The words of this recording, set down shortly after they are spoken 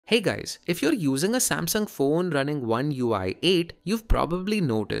Hey guys, if you're using a Samsung phone running OneUI 8, you've probably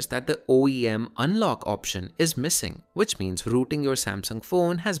noticed that the OEM Unlock option is missing, which means rooting your Samsung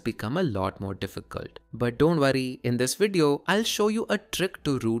phone has become a lot more difficult. But don't worry, in this video, I'll show you a trick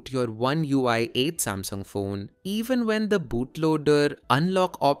to root your OneUI 8 Samsung phone even when the bootloader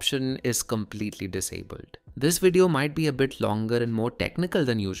unlock option is completely disabled. This video might be a bit longer and more technical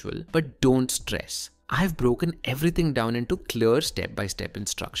than usual, but don't stress. I've broken everything down into clear step-by-step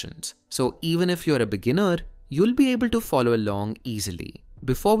instructions. So even if you're a beginner, you'll be able to follow along easily.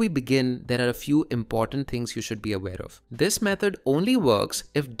 Before we begin, there are a few important things you should be aware of. This method only works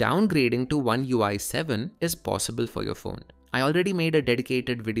if downgrading to OneUI 7 is possible for your phone. I already made a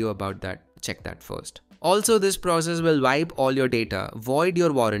dedicated video about that. Check that first. Also, this process will wipe all your data, void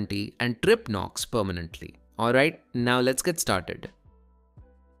your warranty, and trip Knox permanently. Alright, now let's get started.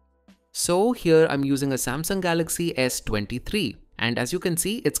 So here I'm using a Samsung Galaxy S23, and as you can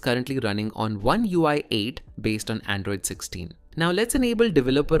see, it's currently running on OneUI 8 based on Android 16. Now let's enable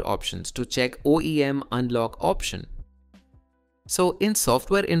developer options to check OEM Unlock option. So in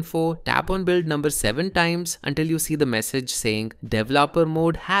software info, tap on build number 7 times until you see the message saying developer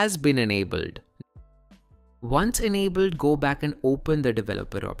mode has been enabled. Once enabled, go back and open the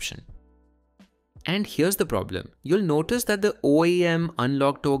developer option. And here's the problem. You'll notice that the OEM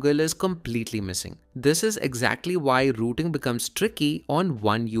Unlock toggle is completely missing. This is exactly why rooting becomes tricky on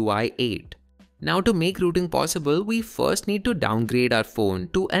OneUI 8. Now to make rooting possible, we first need to downgrade our phone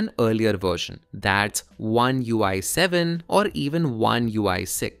to an earlier version. That's OneUI 7 or even OneUI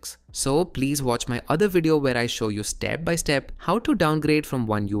 6. So please watch my other video where I show you step by step how to downgrade from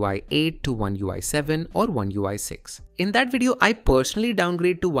OneUI 8 to OneUI 7 or OneUI 6. In that video, I personally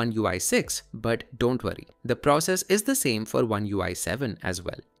downgrade to OneUI 6, but don't worry, the process is the same for OneUI 7 as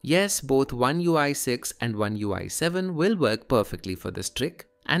well. Yes, both OneUI 6 and OneUI 7 will work perfectly for this trick,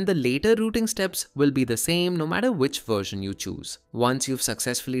 and the later rooting steps will be the same no matter which version you choose. Once you've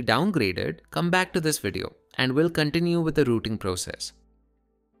successfully downgraded, come back to this video and we'll continue with the rooting process.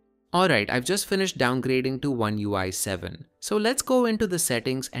 Alright, I've just finished downgrading to OneUI 7, so let's go into the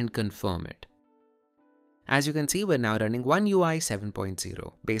settings and confirm it. As you can see, we're now running OneUI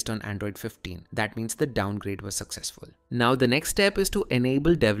 7.0 based on Android 15. That means the downgrade was successful. Now the next step is to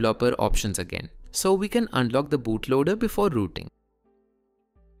enable developer options again, so we can unlock the bootloader before rooting.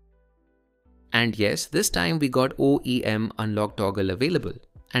 And yes, this time we got OEM Unlock toggle available,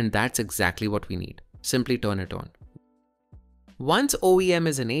 and that's exactly what we need. Simply turn it on. Once OEM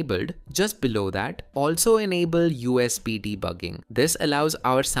is enabled, just below that, also enable USB debugging. This allows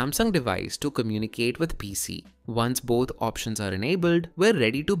our Samsung device to communicate with PC. Once both options are enabled, we're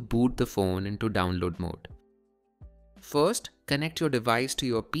ready to boot the phone into download mode. First, connect your device to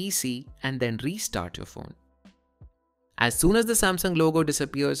your PC and then restart your phone. As soon as the Samsung logo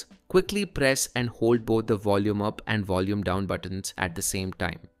disappears, quickly press and hold both the volume up and volume down buttons at the same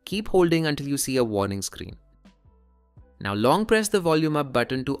time. Keep holding until you see a warning screen. Now long press the volume up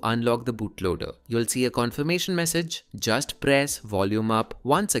button to unlock the bootloader. You'll see a confirmation message. Just press volume up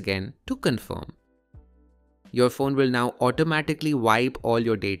once again to confirm. Your phone will now automatically wipe all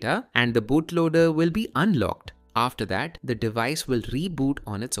your data and the bootloader will be unlocked. After that, the device will reboot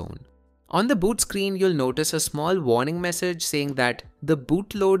on its own. On the boot screen, you'll notice a small warning message saying that the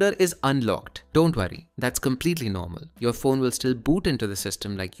bootloader is unlocked. Don't worry, that's completely normal. Your phone will still boot into the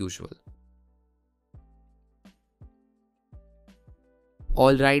system like usual.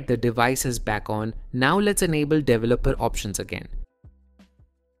 Alright, the device is back on. Now let's enable developer options again.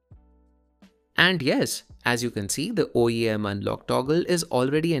 And yes, as you can see, the OEM Unlock toggle is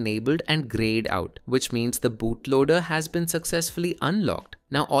already enabled and grayed out, which means the bootloader has been successfully unlocked.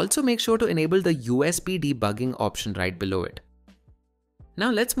 Now also make sure to enable the USB debugging option right below it. Now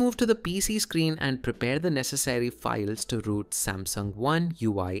let's move to the PC screen and prepare the necessary files to root Samsung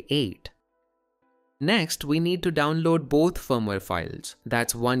OneUI 8. Next, we need to download both firmware files.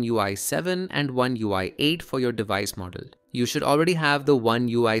 That's OneUI 7 and OneUI 8 for your device model. You should already have the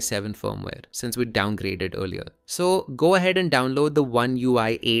OneUI 7 firmware since we downgraded earlier. So go ahead and download the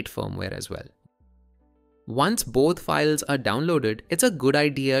OneUI 8 firmware as well. Once both files are downloaded, it's a good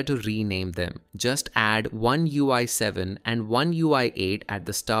idea to rename them. Just add OneUI 7 and OneUI 8 at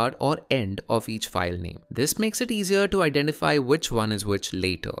the start or end of each file name. This makes it easier to identify which one is which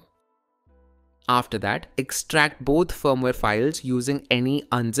later. After that, extract both firmware files using any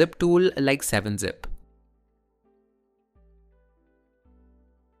unzip tool like 7-zip.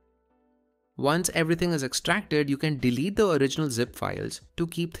 Once everything is extracted, you can delete the original zip files to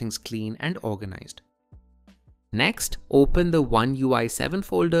keep things clean and organized. Next, open the OneUI 7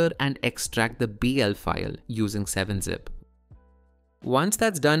 folder and extract the BL file using 7-zip. Once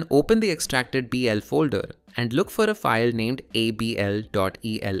that's done, open the extracted BL folder and look for a file named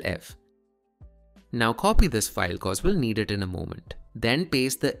abl.elf. Now copy this file cause we'll need it in a moment. Then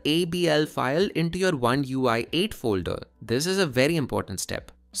paste the ABL file into your OneUI 8 folder. This is a very important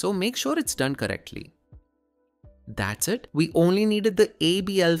step, so make sure it's done correctly. That's it. We only needed the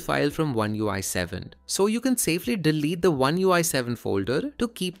ABL file from OneUI 7, so you can safely delete the OneUI 7 folder to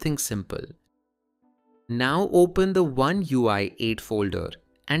keep things simple. Now open the OneUI 8 folder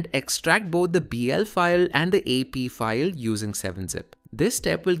and extract both the BL file and the AP file using 7-zip. This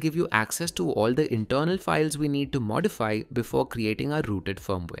step will give you access to all the internal files we need to modify before creating our rooted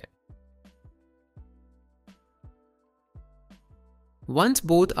firmware. Once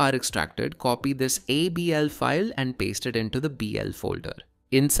both are extracted, copy this ABL file and paste it into the BL folder.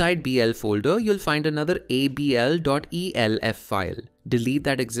 Inside BL folder, you'll find another abl.elf file. Delete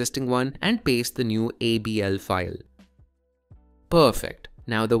that existing one and paste the new ABL file. Perfect.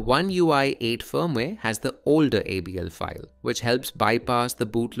 Now the OneUI 8 firmware has the older ABL file, which helps bypass the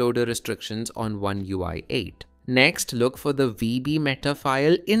bootloader restrictions on OneUI 8. Next, look for the VB meta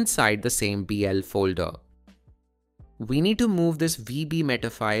file inside the same BL folder. We need to move this VB meta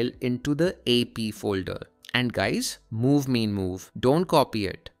file into the AP folder. And guys, move mean move, don't copy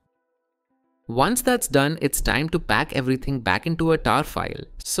it. Once that's done, it's time to pack everything back into a tar file.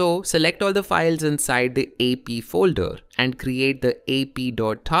 So select all the files inside the AP folder and create the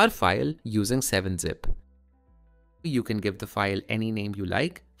AP.tar file using 7-zip. You can give the file any name you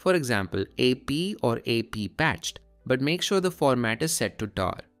like, for example AP or AP patched, but make sure the format is set to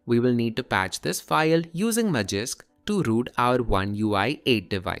tar. We will need to patch this file using Magisk to root our OneUI 8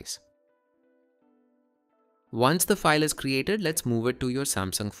 device. Once the file is created, let's move it to your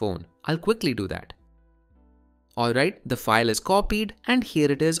Samsung phone. I'll quickly do that. Alright, the file is copied and here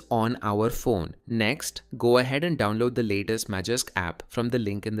it is on our phone. Next, go ahead and download the latest Magisk app from the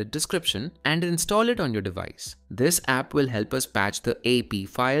link in the description and install it on your device. This app will help us patch the AP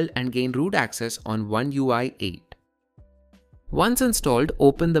file and gain root access on OneUI 8. Once installed,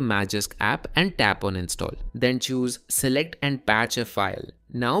 open the Magisk app and tap on install. Then choose select and patch a file.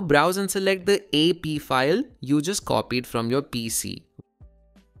 Now browse and select the AP file you just copied from your PC.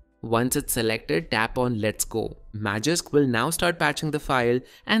 Once it's selected, tap on let's go. Magisk will now start patching the file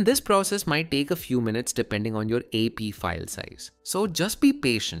and this process might take a few minutes depending on your AP file size. So just be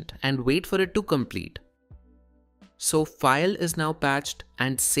patient and wait for it to complete. So file is now patched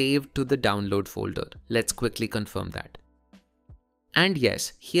and saved to the download folder. Let's quickly confirm that. And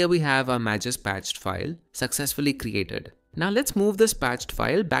yes, here we have our Magisk Patched file successfully created. Now let's move this patched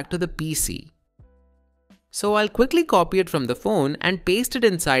file back to the PC. So I'll quickly copy it from the phone and paste it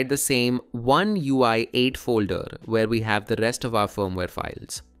inside the same OneUI 8 folder where we have the rest of our firmware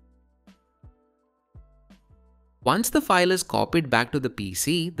files. Once the file is copied back to the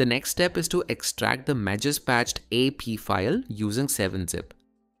PC, the next step is to extract the Magisk Patched AP file using 7-zip.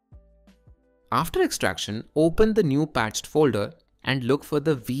 After extraction, open the new patched folder and look for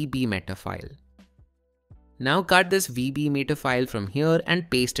the VB meta file. Now cut this VB meta file from here and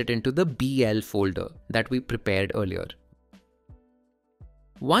paste it into the BL folder that we prepared earlier.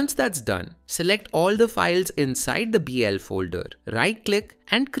 Once that's done, select all the files inside the BL folder, right-click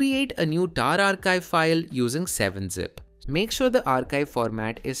and create a new tar archive file using 7-zip. Make sure the archive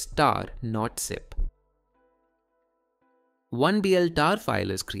format is tar, not zip. One BL tar file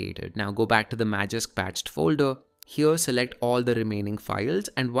is created. Now go back to the Magisk Patched folder. Here select all the remaining files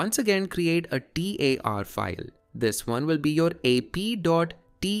and once again create a TAR file. This one will be your AP.tar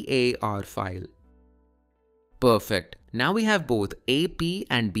file. Perfect. Now we have both AP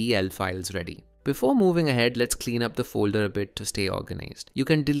and BL files ready. Before moving ahead, let's clean up the folder a bit to stay organized. You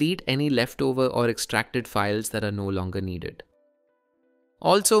can delete any leftover or extracted files that are no longer needed.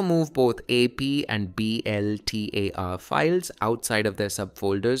 Also move both AP and BL.tar files outside of their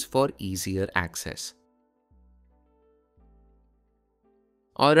subfolders for easier access.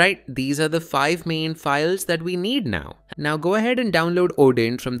 Alright, these are the 5 main files that we need now. Now go ahead and download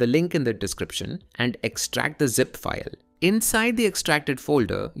Odin from the link in the description and extract the zip file. Inside the extracted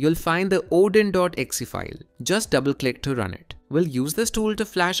folder, you'll find the odin.exe file. Just double click to run it. We'll use this tool to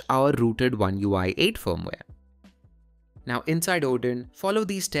flash our rooted OneUI 8 firmware. Now inside Odin, follow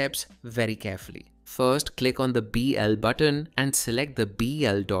these steps very carefully. First, click on the BL button and select the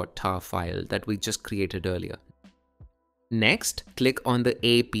bl.tar file that we just created earlier. Next, click on the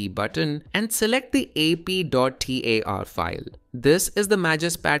AP button and select the AP.tar file. This is the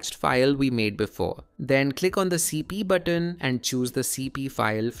Magisk Patched file we made before. Then click on the CP button and choose the CP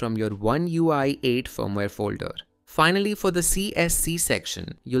file from your OneUI 8 firmware folder. Finally, for the CSC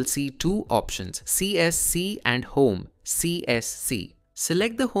section, you'll see 2 options, CSC and Home. CSC.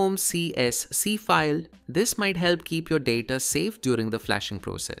 Select the home CSC file. This might help keep your data safe during the flashing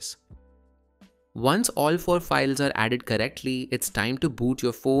process. Once all 4 files are added correctly, it's time to boot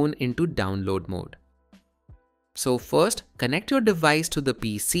your phone into download mode. So first, connect your device to the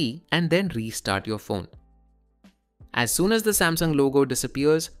PC and then restart your phone. As soon as the Samsung logo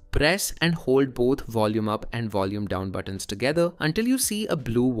disappears, press and hold both volume up and volume down buttons together until you see a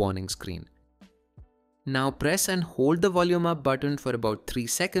blue warning screen. Now press and hold the volume up button for about 3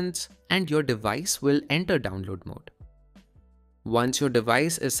 seconds and your device will enter download mode. Once your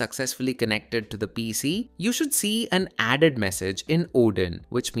device is successfully connected to the PC, you should see an added message in Odin,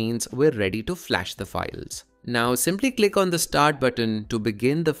 which means we're ready to flash the files. Now simply click on the start button to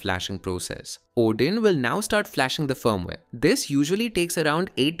begin the flashing process. Odin will now start flashing the firmware. This usually takes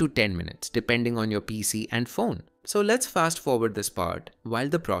around 8 to 10 minutes depending on your PC and phone. So let's fast forward this part while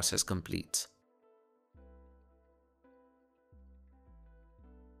the process completes.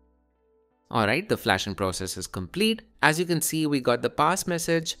 Alright, the flashing process is complete. As you can see, we got the pass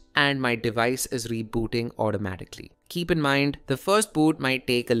message and my device is rebooting automatically. Keep in mind, the first boot might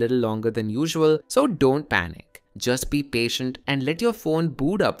take a little longer than usual, so don't panic. Just be patient and let your phone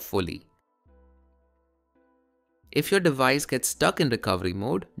boot up fully. If your device gets stuck in recovery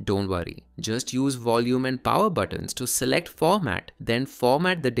mode, don't worry. Just use volume and power buttons to select format, then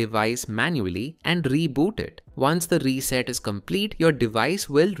format the device manually and reboot it. Once the reset is complete, your device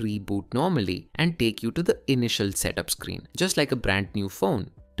will reboot normally and take you to the initial setup screen, just like a brand new phone.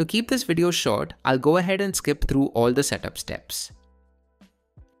 To keep this video short, I'll go ahead and skip through all the setup steps.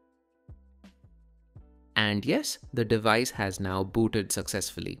 And yes, the device has now booted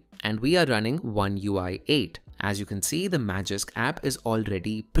successfully and we are running OneUI 8. As you can see, the Magisk app is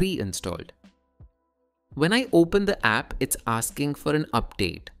already pre-installed. When I open the app, it's asking for an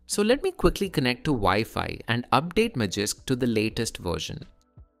update. So let me quickly connect to Wi-Fi and update Magisk to the latest version.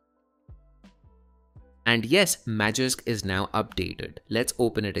 And yes, Magisk is now updated. Let's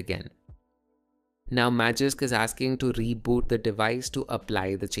open it again. Now Magisk is asking to reboot the device to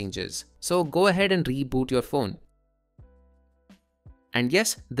apply the changes. So go ahead and reboot your phone. And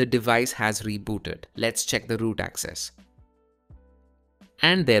yes, the device has rebooted. Let's check the root access.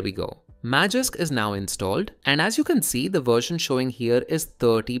 And there we go. Magisk is now installed, and as you can see, the version showing here is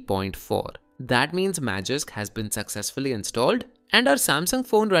 30.4. That means Magisk has been successfully installed, and our Samsung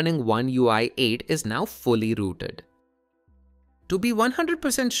phone running OneUI 8 is now fully rooted. To be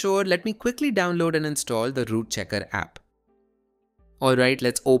 100% sure, let me quickly download and install the root checker app. Alright,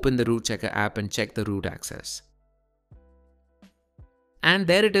 let's open the root checker app and check the root access. And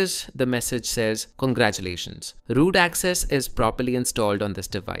there it is, the message says, congratulations, root access is properly installed on this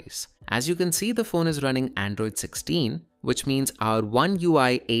device. As you can see, the phone is running Android 16, which means our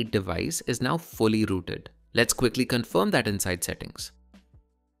OneUI 8 device is now fully rooted. Let's quickly confirm that inside settings.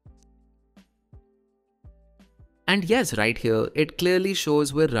 And yes, right here, it clearly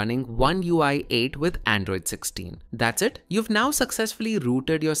shows we're running OneUI 8 with Android 16. That's it. You've now successfully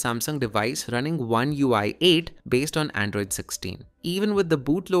rooted your Samsung device running OneUI 8 based on Android 16, even with the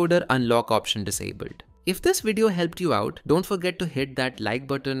Bootloader Unlock option disabled. If this video helped you out, don't forget to hit that like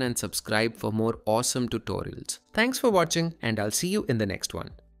button and subscribe for more awesome tutorials. Thanks for watching, and I'll see you in the next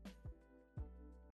one.